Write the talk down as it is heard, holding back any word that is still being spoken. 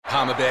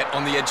Palmerbet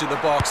on the edge of the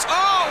box.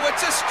 Oh,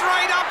 it's a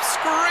straight-up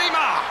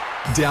screamer!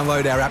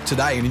 Download our app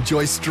today and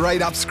enjoy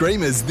straight-up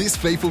screamers this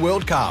FIFA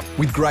World Cup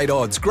with great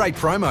odds, great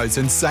promos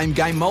and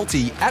same-game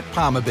multi at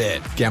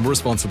Palmerbet. Gamble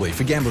responsibly.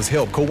 For Gamblers'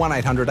 Help, call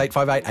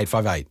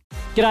 1-800-858-858.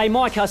 G'day,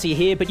 Mike Hussey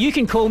here, but you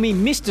can call me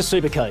Mr.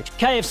 Supercoach.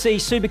 KFC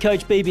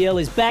Supercoach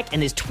BBL is back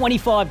and there's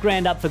 25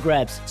 grand up for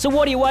grabs. So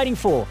what are you waiting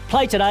for?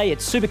 Play today at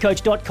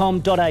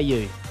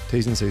supercoach.com.au.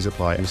 T's and C's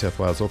apply. New South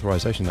Wales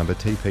authorisation number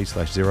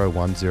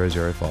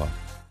TP/01005.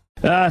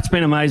 It's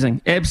been amazing,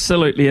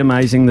 absolutely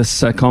amazing,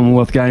 this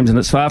Commonwealth Games, and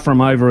it's far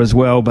from over as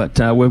well, but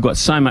we've got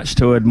so much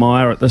to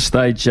admire at this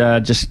stage,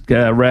 just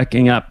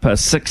racking up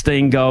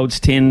 16 golds,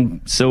 10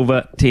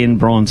 silver, 10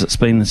 bronze. It's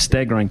been a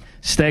staggering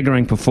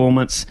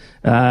performance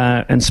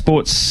in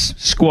sports: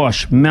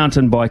 squash,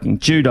 mountain biking,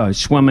 judo,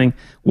 swimming,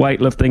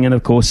 weightlifting, and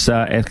of course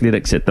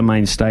athletics at the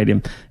main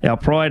stadium. Our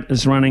pride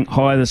is running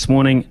high this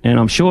morning, and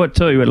I'm sure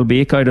too it'll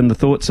be echoed in the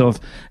thoughts of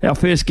our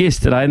first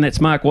guest today, and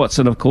that's Mark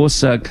Watson, of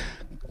course,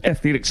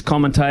 athletics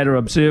commentator,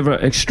 observer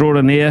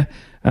extraordinaire.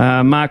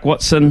 Mark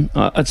Watson,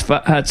 it's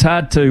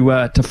hard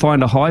to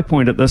find a high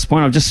point at this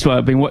point. I've just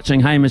been watching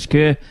Hamish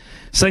Kerr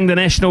sing the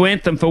national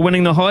anthem for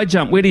winning the high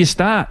jump. Where do you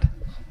start?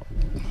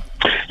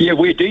 Yeah,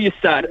 where do you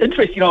start?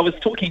 Interesting, I was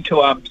talking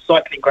to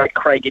cycling great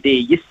Craig Adair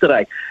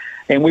yesterday,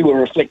 and we were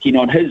reflecting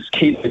on his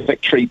kilo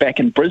victory back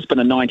in Brisbane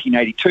in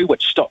 1982,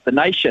 which stopped the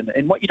nation.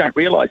 And what you don't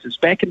realise is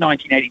back in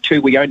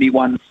 1982, we only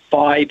won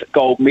 5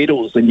 gold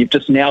medals, and you've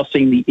just now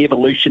seen the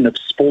evolution of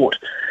sport.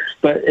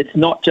 But it's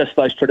not just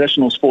those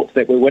traditional sports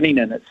that we're winning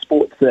in. It's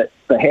sports that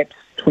perhaps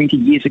 20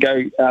 years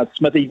ago,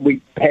 Smithy,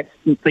 we perhaps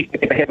didn't think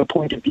we'd ever have a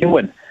point of view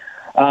in.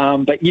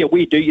 But yeah,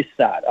 where do you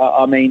start?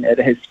 I mean, it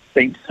has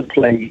been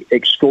simply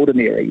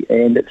extraordinary,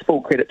 and it's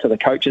full credit to the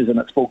coaches and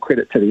it's full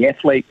credit to the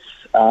athletes.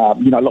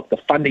 Look,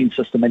 the funding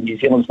system in New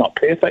Zealand's not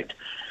perfect,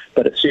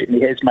 but it certainly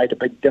has made a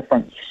big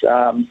difference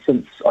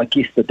since, I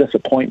guess, the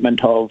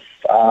disappointment of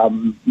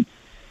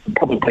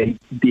probably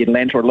the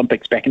Atlanta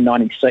Olympics back in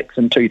 96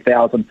 and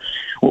 2000,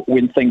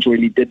 when things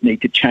really did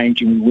need to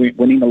change and we weren't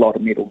winning a lot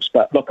of medals.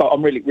 But look,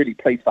 I'm really, really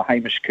pleased for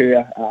Hamish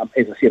Kerr.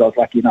 As I said, I was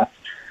lucky enough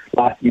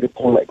last year to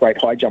call that great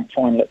high jump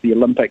final at the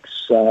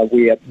Olympics,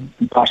 where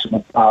Pasha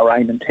of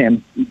Bahrain and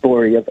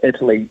Tamburi of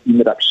Italy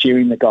ended up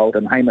sharing the gold,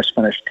 and Hamish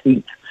finished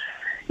 10th.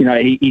 You know,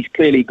 he's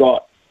clearly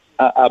got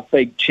a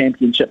big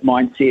championship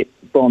mindset.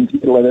 Bronze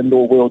medal at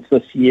Indoor Worlds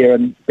this year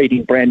and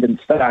beating Brandon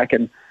Stark.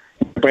 And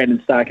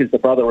Brandon Stark is the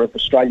brother of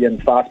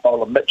Australian fast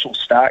bowler Mitchell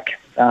Stark.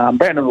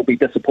 Brandon will be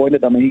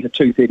disappointed. I mean, he's a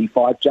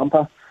 235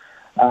 jumper.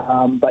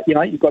 But, you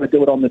know, you've got to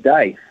do it on the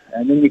day.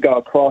 And then you go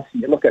across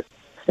and you look at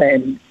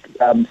Sam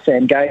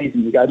Gaze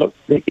and you go, look,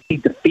 he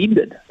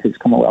defended his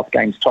Commonwealth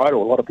Games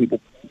title. A lot of people,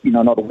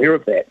 not aware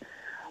of that.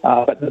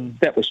 But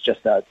that was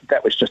just a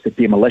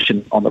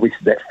demolition on the rest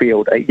of that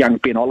field. Young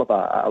Ben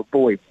Oliver,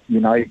 boy,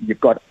 you've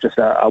got just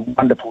a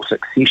wonderful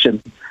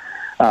succession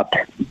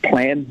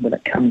plan when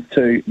it comes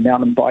to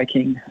mountain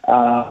biking,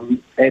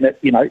 and it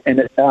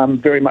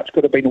very much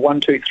could have been a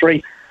 1, 2,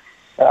 3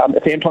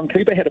 if Anton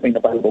Cooper had been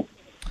available.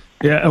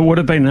 Yeah, it would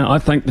have been, I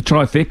think, the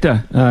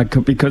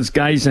trifecta, because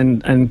Gaze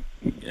and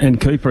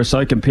Cooper are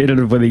so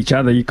competitive with each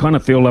other. You kind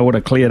of feel they would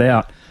have cleared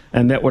out,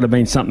 and that would have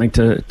been something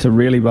to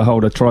really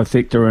behold, a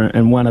trifecta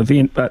in one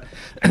event. But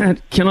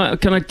can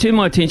I turn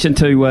my attention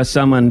to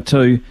someone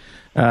too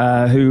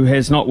who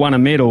has not won a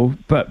medal,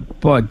 but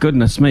by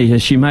goodness me,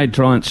 has she made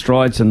giant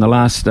strides in the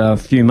last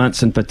few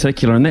months in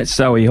particular, and that's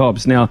Zoe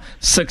Hobbs. Now,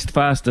 6th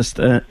fastest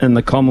in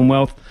the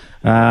Commonwealth.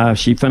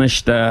 She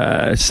finished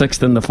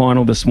 6th in the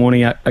final this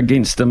morning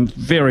against some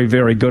very,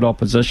 very good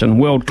opposition,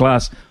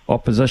 world-class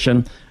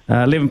opposition.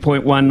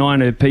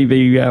 11.19, her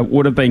PB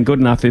would have been good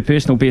enough, her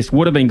personal best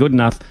would have been good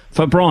enough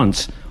for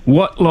bronze.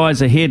 What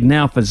lies ahead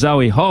now for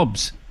Zoe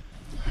Hobbs?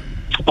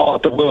 Oh,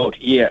 the world,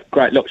 yeah,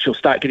 great. Look, she'll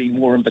start getting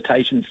more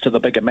invitations to the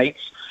bigger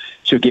meets.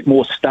 She'll get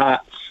more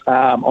starts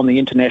on the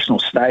international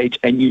stage,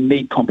 and you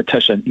need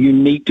competition. You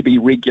need to be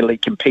regularly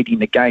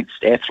competing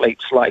against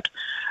athletes like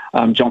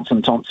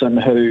Johnson Thompson,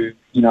 who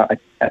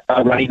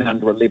are running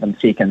under 11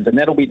 seconds, and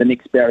that'll be the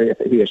next barrier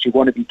for her. She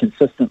want to be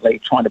consistently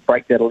trying to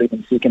break that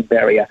 11-second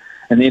barrier,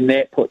 and then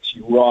that puts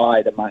you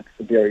right amongst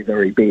the very,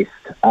 very best.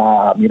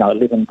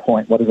 11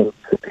 point, what is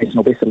it?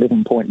 Personal best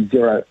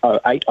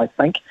 11.08, I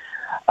think.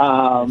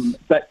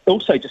 But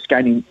also just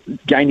gaining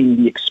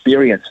the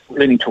experience,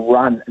 learning to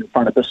run in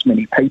front of this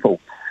many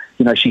people.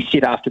 She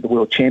said after the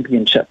World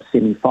Championship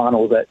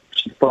semi-final that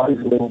she froze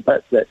a little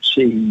bit, that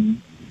she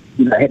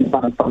hadn't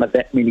run in front of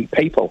that many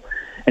people.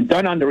 And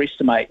don't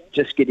underestimate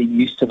just getting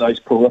used to those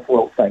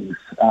peripheral things.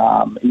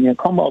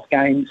 Commonwealth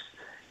Games,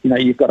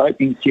 you've got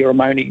opening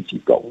ceremonies,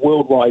 you've got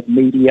worldwide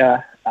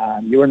media,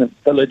 you're in a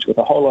village with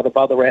a whole lot of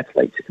other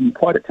athletes. It can be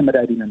quite an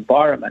intimidating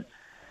environment.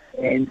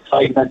 And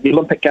so the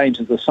Olympic Games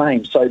is the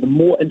same. So the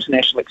more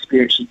international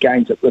experience she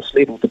gains at this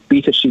level, the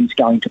better she's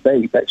going to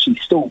be. But she's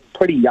still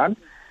pretty young.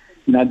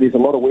 There's a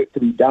lot of work to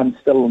be done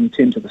still in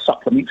terms of the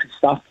supplementary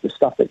stuff, the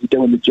stuff that you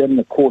do in the gym,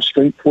 the core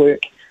strength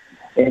work.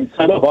 And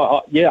so, look,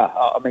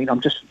 I mean,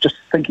 I'm just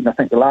thinking, I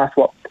think the last,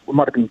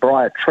 might have been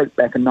Briar Troop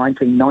back in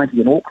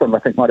 1990 in Auckland, I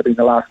think might have been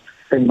the last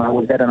female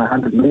we had in a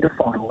 100-metre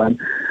final. And,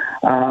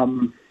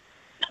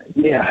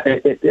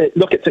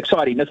 look, it's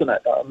exciting, isn't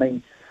it? I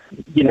mean,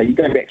 you know, you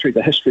go back through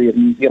the history of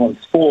New Zealand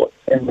sport,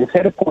 and we've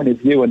had a point of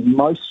view in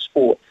most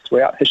sports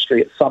throughout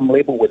history at some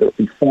level, whether it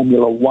be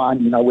Formula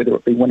One, you know, whether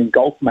it be winning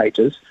golf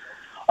majors.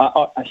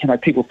 You know,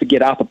 people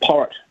forget Arthur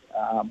Porritt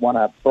won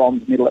a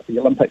bronze medal at the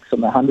Olympics in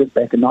the 100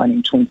 back in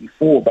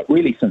 1924, but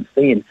really since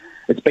then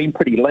it's been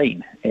pretty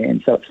lean.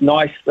 And so it's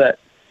nice that,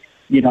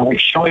 you know, we're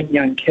showing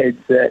young kids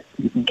that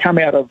you can come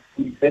out of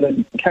New Zealand,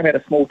 you can come out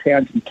of small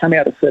towns, you can come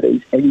out of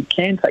cities, and you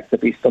can take the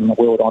best in the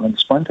world on in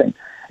sprinting.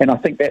 And I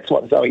think that's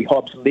what Zoe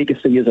Hobbs'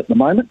 legacy is at the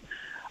moment.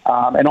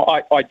 And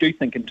I do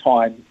think in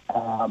time,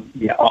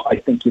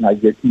 I think, you know,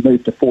 you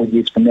move to 4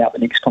 years from now, the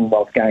next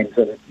Commonwealth Games,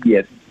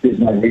 there's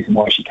no reason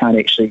why she can't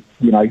actually,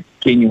 you know,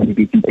 genuinely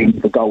be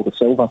competing for gold or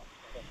silver.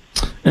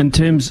 In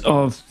terms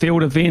of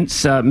field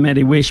events,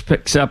 Maddie Wesh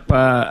picks up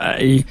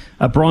a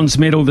bronze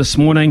medal this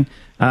morning,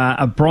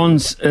 a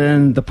bronze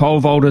in the pole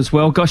vault as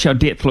well. Gosh, our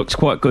depth looks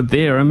quite good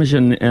there.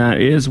 Imogen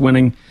is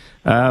winning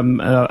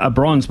a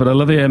bronze, but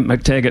Olivia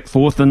McTaggart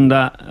fourth, and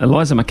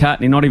Eliza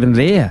McCartney not even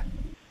there.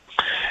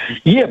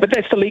 Yeah, but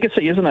that's the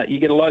legacy, isn't it? You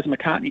get Eliza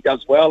McCartney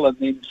does well, and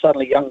then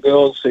suddenly young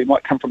girls who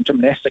might come from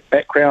gymnastic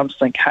backgrounds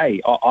think, hey,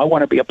 I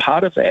want to be a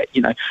part of that.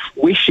 You know,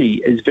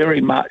 Weshi is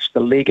very much the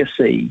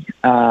legacy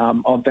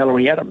of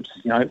Valerie Adams.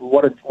 You know,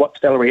 what's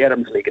Valerie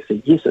Adams'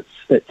 legacy? Yes,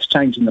 it's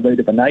changing the mood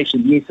of a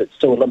nation. Yes, it's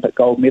still Olympic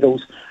gold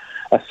medals,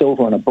 a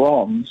silver and a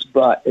bronze,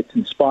 but it's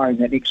inspiring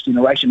that next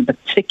generation,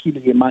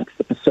 particularly amongst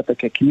the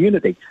Pacifica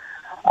community.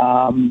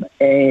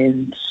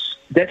 And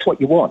that's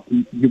what you want.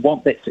 You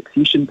want that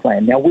succession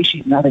plan. Now,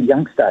 Weshi's another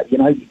youngster. You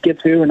know, you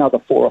give her another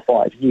 4 or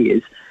 5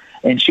 years,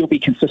 and she'll be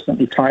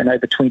consistently throwing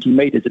over 20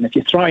 metres. And if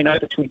you're throwing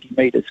over 20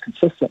 metres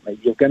consistently,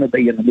 you're going to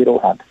be in the medal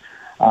hunt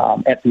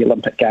at the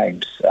Olympic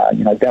Games.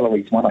 You know,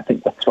 Valerie's won, I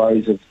think, with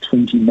throws of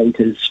 20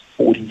 metres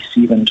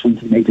 47,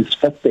 20 metres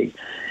 50.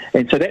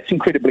 And so that's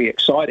incredibly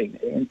exciting,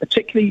 and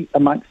particularly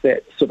amongst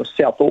that sort of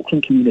South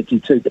Auckland community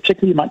too,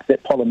 particularly amongst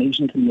that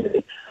Polynesian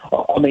community.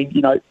 I mean,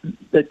 you know,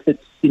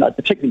 it's, you know,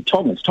 particularly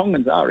Tongans.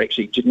 Tongans are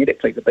actually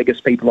genetically the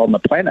biggest people on the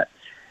planet,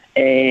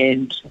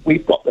 and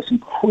we've got this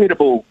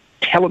incredible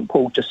talent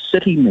pool just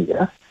sitting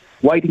there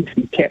waiting to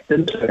be tapped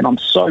into. And I'm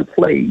so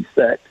pleased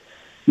that,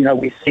 you know,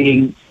 we're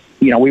seeing,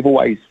 you know,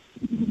 we've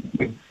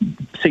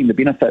seen the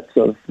benefits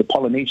of the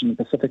Polynesian and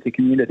Pacifica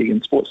community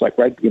in sports like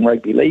rugby and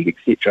rugby league,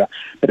 etc.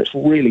 But it's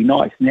really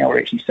nice. Now we're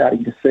actually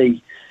starting to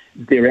see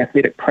their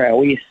athletic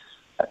prowess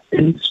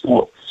in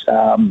sports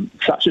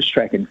such as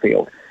track and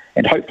field,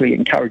 and hopefully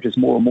encourages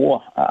more and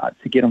more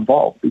to get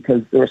involved,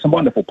 because there are some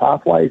wonderful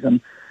pathways, and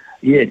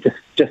just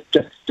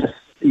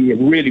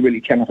really,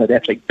 really talented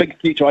athlete. Big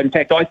future. In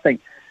fact, I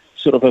think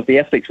sort of the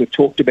athletes we've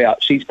talked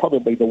about, she's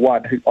probably the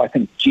one who I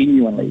think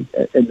genuinely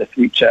in the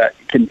future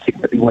can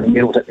technically win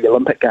medals at the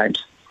Olympic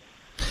Games.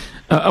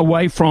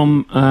 Away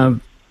from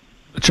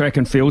the track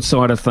and field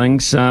side of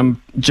things,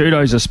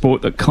 judo's a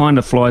sport that kind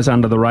of flies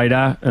under the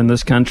radar in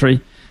this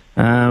country,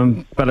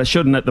 but it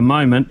shouldn't at the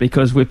moment,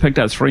 because we've picked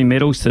up 3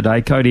 medals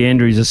today. Cody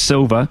Andrews a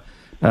silver,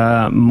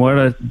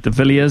 Moira de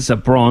Villiers a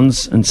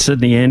bronze, and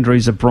Sydney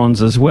Andrews a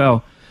bronze as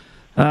well.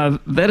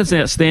 That is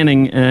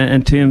outstanding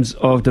in terms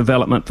of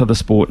development for the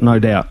sport, no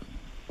doubt.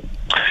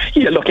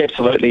 Yeah, look,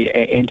 absolutely.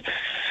 And,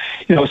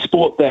 you know, a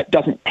sport that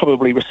doesn't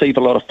probably receive a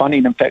lot of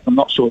funding. In fact, I'm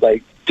not sure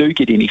they do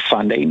get any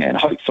funding, and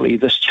hopefully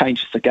this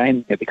changes the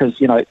game there, because,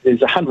 you know,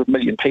 there's 100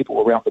 million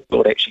people around the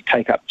world actually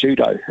take up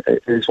judo.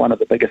 It is one of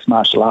the biggest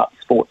martial arts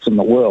sports in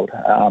the world,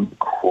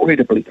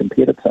 incredibly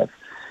competitive.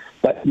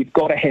 But you've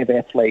got to have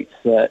athletes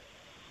that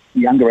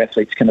younger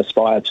athletes can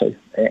aspire to,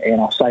 and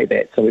I'll say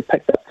that. So we've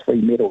picked up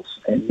 3 medals,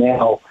 and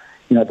now,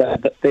 you know,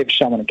 they've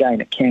shown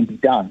again it can be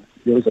done.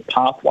 There is a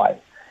pathway,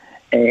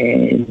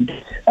 and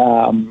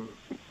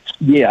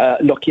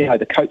look, you know,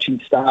 the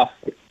coaching staff,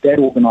 that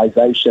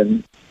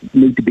organisation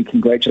need to be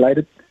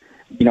congratulated.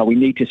 You know, we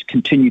need to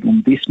continue to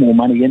invest more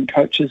money in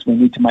coaches. We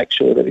need to make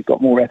sure that we've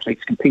got more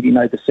athletes competing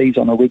overseas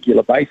on a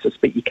regular basis,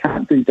 but you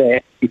can't do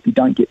that if you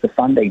don't get the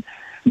funding.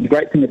 And the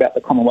great thing about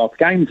the Commonwealth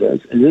Games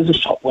is it is a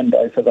shop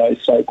window for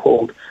those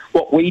so-called,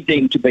 what we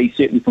deem to be,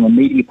 certainly from a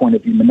media point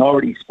of view,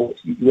 minority sports.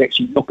 You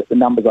actually look at the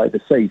numbers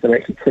overseas, they're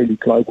actually truly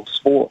global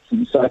sports.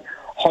 And so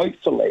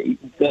hopefully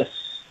this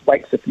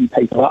wakes a few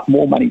people up,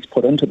 more money's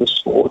put into the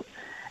sport,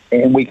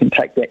 and we can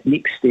take that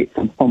next step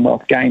from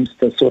Commonwealth Games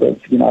to sort of,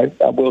 you know,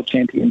 a World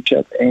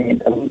Championship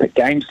and Olympic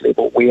Games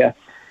level, where,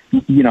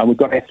 you know, we've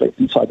got athletes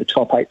inside the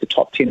top 8, the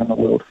top 10 in the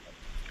world.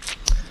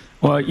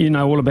 Well, you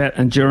know all about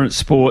endurance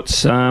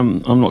sports.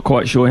 I'm not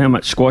quite sure how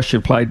much squash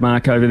you've played,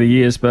 Mark, over the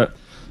years, but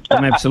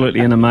I'm absolutely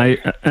in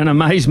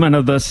amazement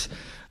of this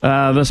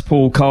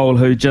Paul Cole,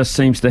 who just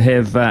seems to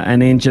have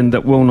an engine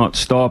that will not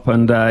stop,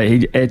 and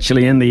he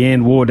actually, in the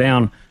end, wore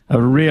down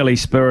a really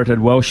spirited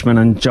Welshman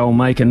and Joel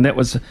Macon. That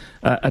was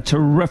a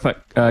terrific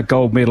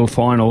gold medal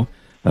final.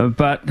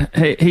 But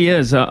he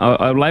is,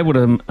 I've labelled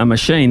him a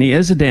machine. He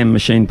is a damn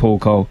machine, Paul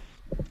Cole.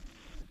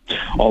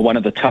 one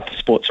of the toughest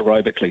sports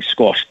aerobically,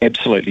 squash,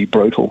 absolutely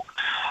brutal.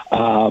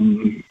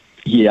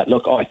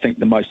 Look, I think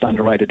the most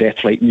underrated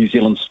athlete in New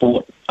Zealand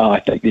sport. I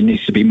think there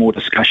needs to be more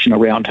discussion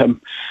around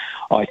him.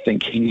 I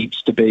think he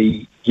needs to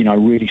be,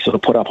 really sort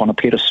of put up on a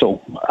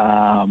pedestal.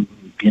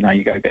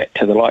 You go back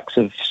to the likes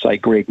of, say,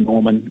 Greg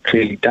Norman,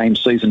 clearly Dame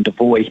Susan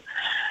Devoy.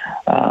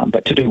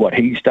 But to do what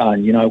he's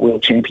done,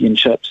 World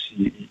Championships,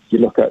 you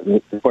look at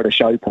the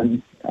British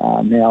Open,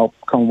 now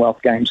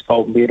Commonwealth Games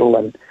gold medal,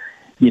 and,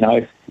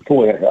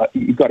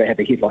 you've got to have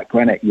a head like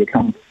granite. You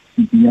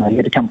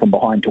had to come from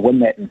behind to win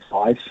that in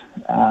five.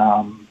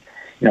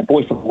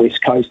 Boy from the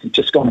West Coast has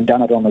just gone and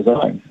done it on his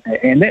own.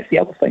 And that's the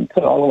other thing,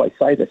 too. I'll always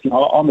say this,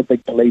 I'm a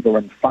big believer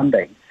in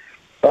funding,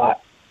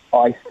 but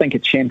I think a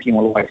champion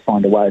will always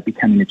find a way of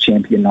becoming a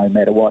champion no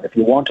matter what. If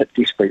you want it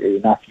desperately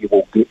enough, you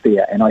will get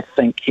there. And I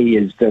think he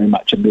is very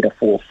much a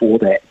metaphor for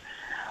that.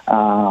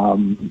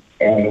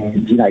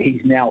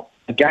 He's now,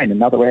 again,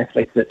 another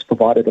athlete that's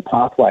provided a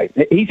pathway.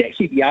 He's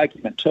actually the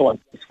argument, too, I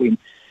guess, when,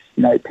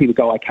 people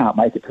go, I can't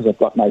make it because I've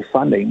got no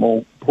funding.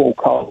 Well, Paul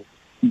Cole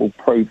will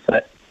prove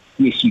that,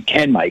 yes, you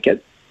can make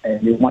it.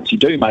 And then once you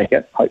do make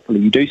it, hopefully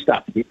you do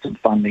start to get some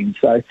funding.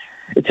 So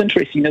it's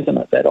interesting, isn't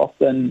it, that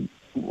often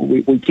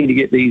we tend to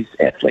get these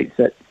athletes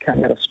that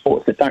come out of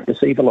sports that don't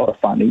receive a lot of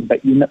funding,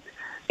 but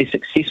they're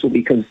successful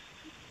because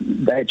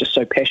they're just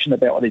so passionate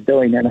about what they're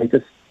doing, and they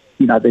just,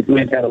 they've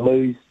learned how to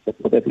lose,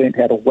 they've learned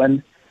how to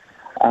win.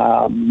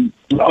 I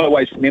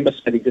always remember,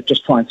 Smitty, to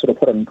just try and sort of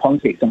put it in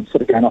context. I'm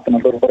sort of going off on a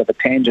little bit of a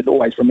tangent.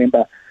 Always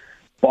remember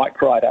bike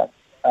rider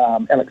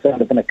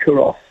Alexander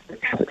Vinokurov, the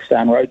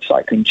Kazakhstan road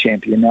cycling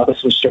champion. Now,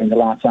 this was during the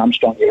Lance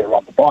Armstrong era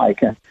on the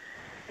bike, and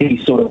he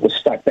sort of was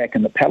stuck back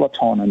in the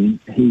peloton, and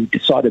he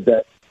decided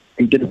that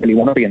he didn't really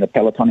want to be in the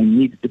peloton. He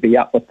needed to be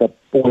up with the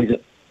boys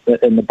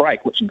in the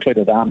break, which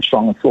included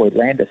Armstrong and Floyd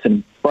Landis, and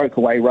he broke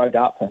away, rode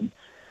up, and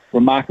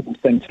remarkable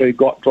thing too,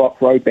 got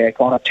dropped, rode back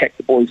on, attacked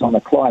the boys on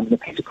the climb. And the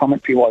piece of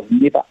commentary was,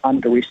 never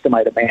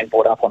underestimate a man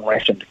brought up on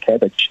rationed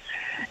cabbage.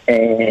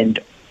 And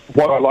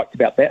what I liked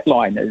about that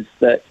line is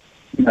that,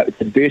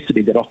 it's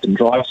adversity that often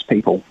drives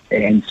people.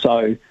 And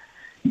so,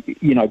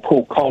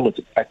 Paul Cole is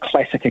a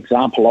classic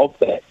example of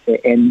that.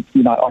 And,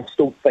 I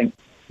still think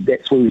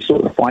that's where we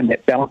sort of find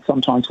that balance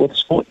sometimes with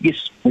sport.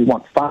 Yes, we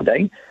want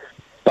funding,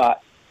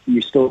 but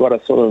you still got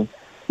to sort of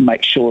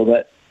make sure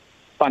that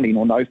funding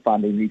or no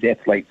funding, these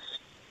athletes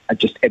are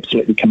just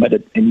absolutely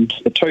committed. And you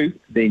get the two,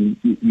 then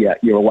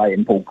you're away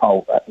in Paul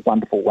Cole, a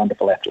wonderful,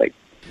 wonderful athlete.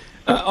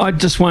 I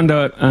just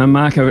wonder,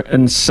 Marco,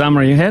 in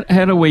summary,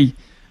 how do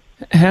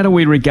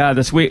we regard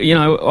this? We,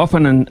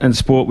 often in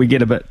sport we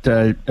get a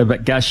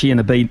bit gushy and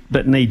a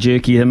bit knee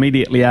jerky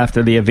immediately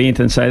after the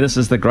event and say this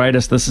is the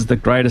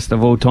greatest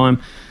of all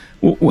time.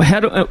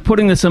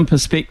 Putting this in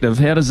perspective,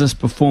 how does this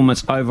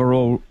performance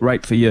overall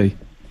rate for you?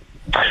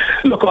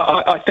 Look,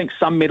 I think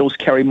some medals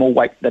carry more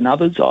weight than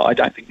others. I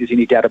don't think there's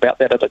any doubt about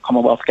that at the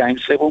Commonwealth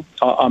Games level.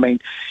 I mean,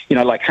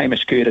 like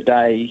Hamish Kerr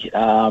today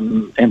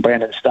and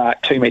Brandon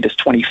Stark, 2 metres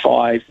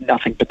 25,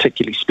 nothing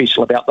particularly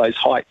special about those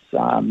heights.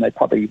 They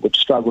probably would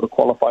struggle to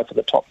qualify for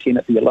the top 10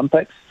 at the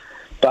Olympics.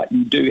 But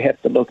you do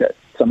have to look at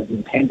some of the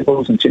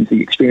intangibles in terms of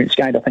the experience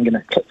gained. I think in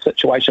a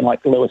situation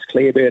like Lewis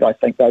Clarebird, I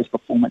think those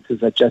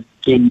performances are just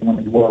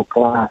genuinely world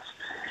class.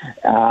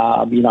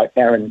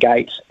 Aaron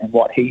Gates and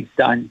what he's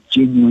done,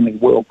 genuinely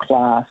world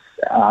class.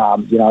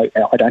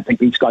 I don't think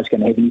these guys are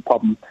going to have any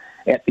problem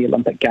at the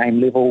Olympic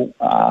game level,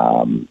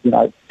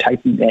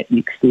 taking that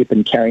next step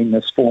and carrying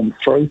this form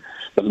through.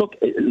 But look,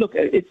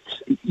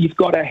 you've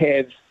got to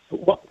have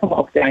what the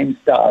Commonwealth Games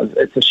does.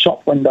 It's a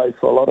shop window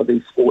for a lot of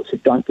these sports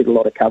that don't get a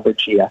lot of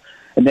coverage here.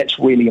 And that's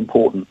really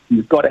important.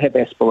 You've got to have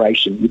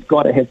aspiration. You've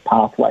got to have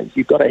pathways.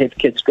 You've got to have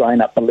kids growing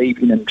up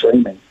believing and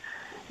dreaming.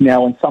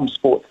 Now, in some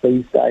sports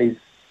these days,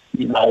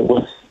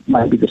 with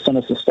maybe the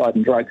sinister side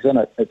and drugs in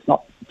it, it's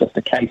not just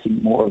a case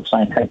anymore of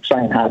saying, hey,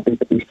 train hard, be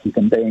the best you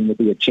can be and you'll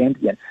be a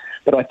champion.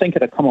 But I think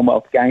at a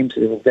Commonwealth Games,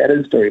 that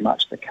is very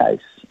much the case.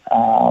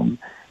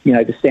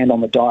 To stand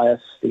on the dais,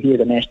 to hear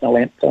the national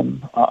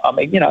anthem.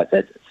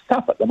 It's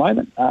tough at the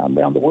moment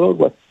around the world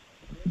with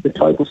the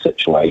global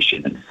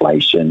situation,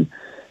 inflation.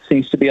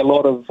 Seems to be a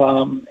lot of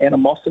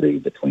animosity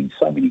between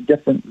so many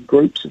different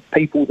groups of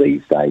people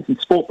these days, and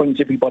sport brings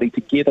everybody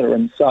together.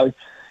 And so,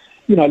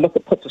 look,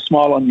 it puts a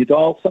smile on your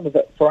dial. Some of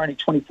it for only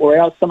 24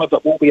 hours. Some of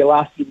it will be a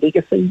lasting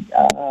legacy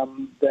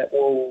that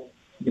will,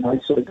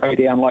 sort of go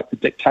down like the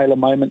Dick Taylor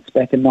moments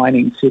back in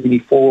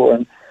 1974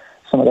 and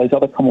some of those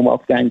other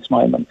Commonwealth Games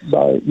moments.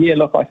 So,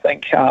 look, I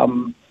think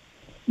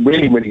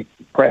really, really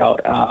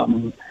proud.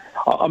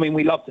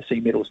 We love to see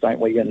medals,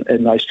 don't we,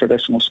 in those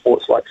traditional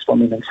sports like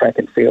swimming and track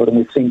and field, and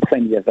we've seen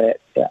plenty of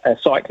that. A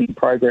cycling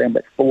program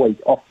that's always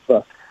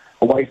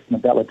away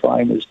from the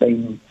velodrome has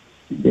been,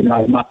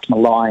 much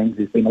maligned.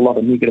 There's been a lot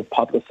of negative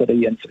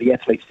publicity, and for the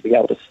athletes to be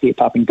able to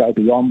step up and go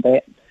beyond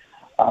that.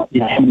 How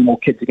many more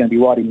kids are going to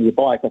be riding their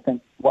bike? I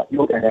think what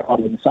you're going to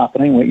ride this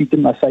afternoon.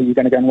 Didn't I say you're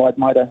going to go and ride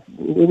motor?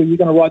 Where were you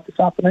going to ride this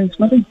afternoon,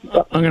 Smithy?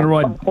 I'm going to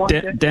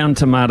ride down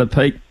Tomato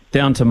Peak.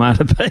 Down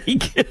Tomato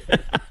Peak.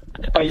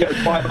 Oh, you got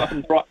to climb up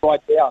and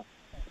ride down.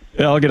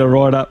 Yeah, I'll get a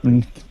ride up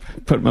and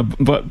put my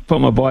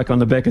bike on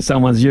the back of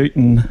someone's ute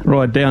and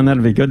ride down.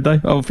 That'd be good, though.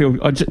 I'll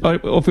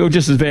feel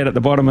just as bad at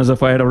the bottom as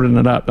if I had ridden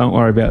it up. Don't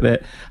worry about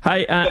that.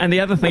 Hey, and the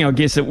other thing, I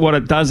guess, what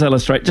it does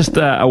illustrate, just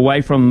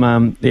away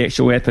from the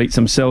actual athletes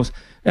themselves,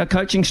 our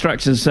coaching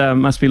structures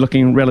must be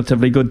looking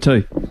relatively good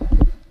too.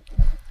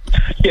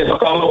 Yeah,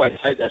 look, I always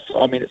say this.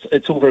 I mean,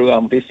 it's all very well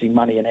investing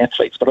money in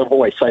athletes, but I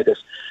always say this: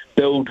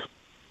 build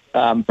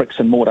bricks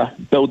and mortar,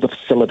 build the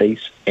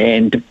facilities,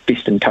 and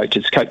invest in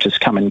coaches. Coaches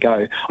come and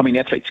go. I mean,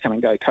 athletes come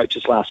and go.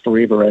 Coaches last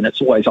forever, and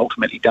it's always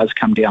ultimately does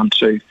come down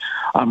to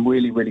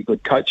really, really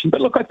good coaching.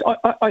 But look,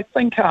 I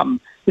think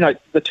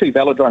the two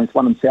velodromes,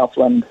 one in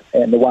Southland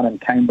and the one in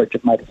Cambridge,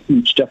 have made a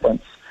huge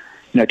difference.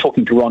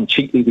 Talking to Ron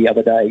Cheatley the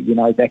other day,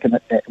 back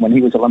when he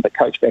was Olympic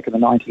coach back in the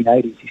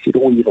 1980s, he said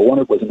all he ever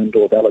wanted was an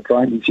indoor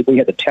velodrome. He said we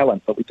had the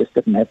talent, but we just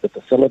didn't have the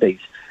facilities.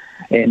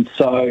 And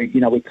so,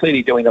 we're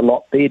clearly doing a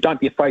lot there.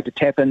 Don't be afraid to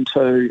tap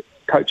into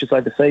coaches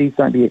overseas.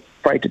 Don't be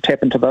afraid to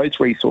tap into those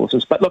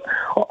resources. But look,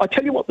 I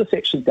tell you what this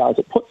actually does.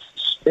 It puts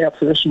our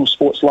traditional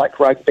sports like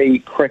rugby,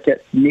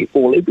 cricket,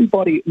 netball,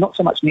 everybody, not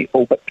so much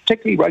netball, but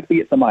particularly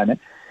rugby at the moment.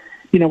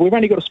 We've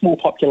only got a small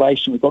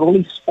population. We've got all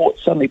these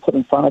sports suddenly put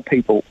in front of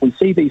people. We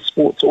see these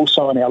sports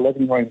also in our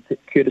living room,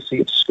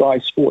 courtesy of Sky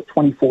Sport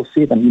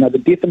 24/7. The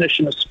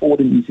definition of sport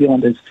in New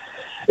Zealand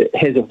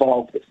has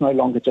evolved. It's no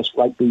longer just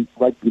rugby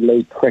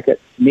league,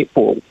 cricket,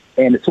 netball,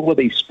 and it's all of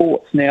these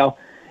sports. Now,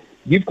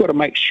 you've got to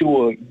make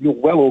sure you're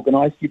well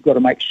organised. You've got to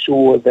make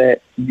sure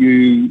that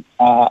you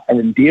are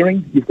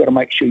endearing. You've got to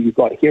make sure you've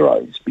got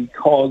heroes,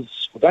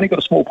 because we've only got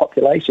a small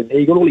population.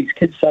 You've got all these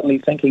kids suddenly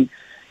thinking,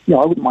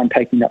 I wouldn't mind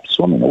taking up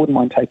swimming. I wouldn't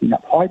mind taking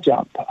up high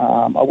jump.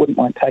 I wouldn't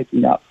mind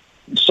taking up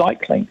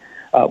cycling,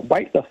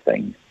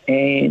 weightlifting.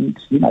 And,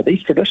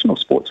 these traditional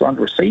sports are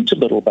under siege a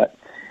little bit.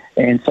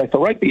 And so for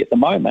rugby at the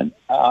moment,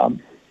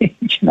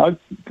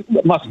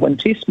 must win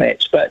test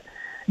match. But,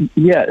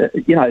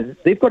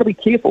 they've got to be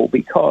careful,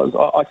 because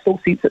I still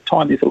sense at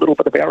times there's a little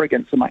bit of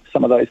arrogance amongst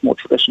some of those more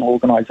traditional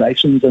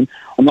organisations, and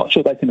I'm not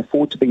sure they can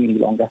afford to be any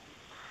longer.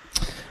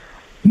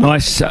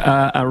 Nice,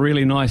 a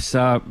really nice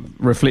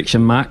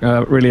reflection, Mark.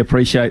 I really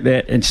appreciate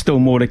that, and still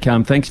more to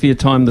come. Thanks for your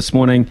time this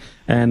morning,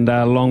 and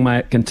long may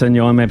it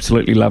continue. I'm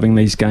absolutely loving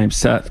these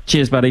games.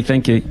 Cheers, buddy.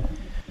 Thank you.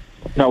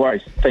 No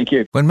worries. Thank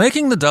you. When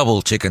making the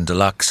double chicken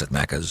deluxe at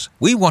Macca's,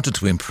 we wanted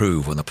to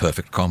improve on the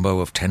perfect combo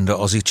of tender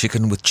Aussie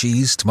chicken with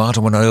cheese,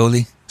 tomato and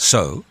aioli.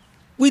 So,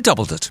 we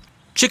doubled it.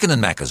 Chicken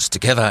and Macca's,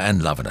 together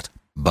and loving it.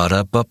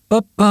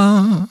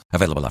 Ba-da-ba-ba-ba.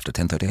 Available after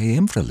 10:30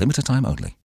 a.m. for a limited time only.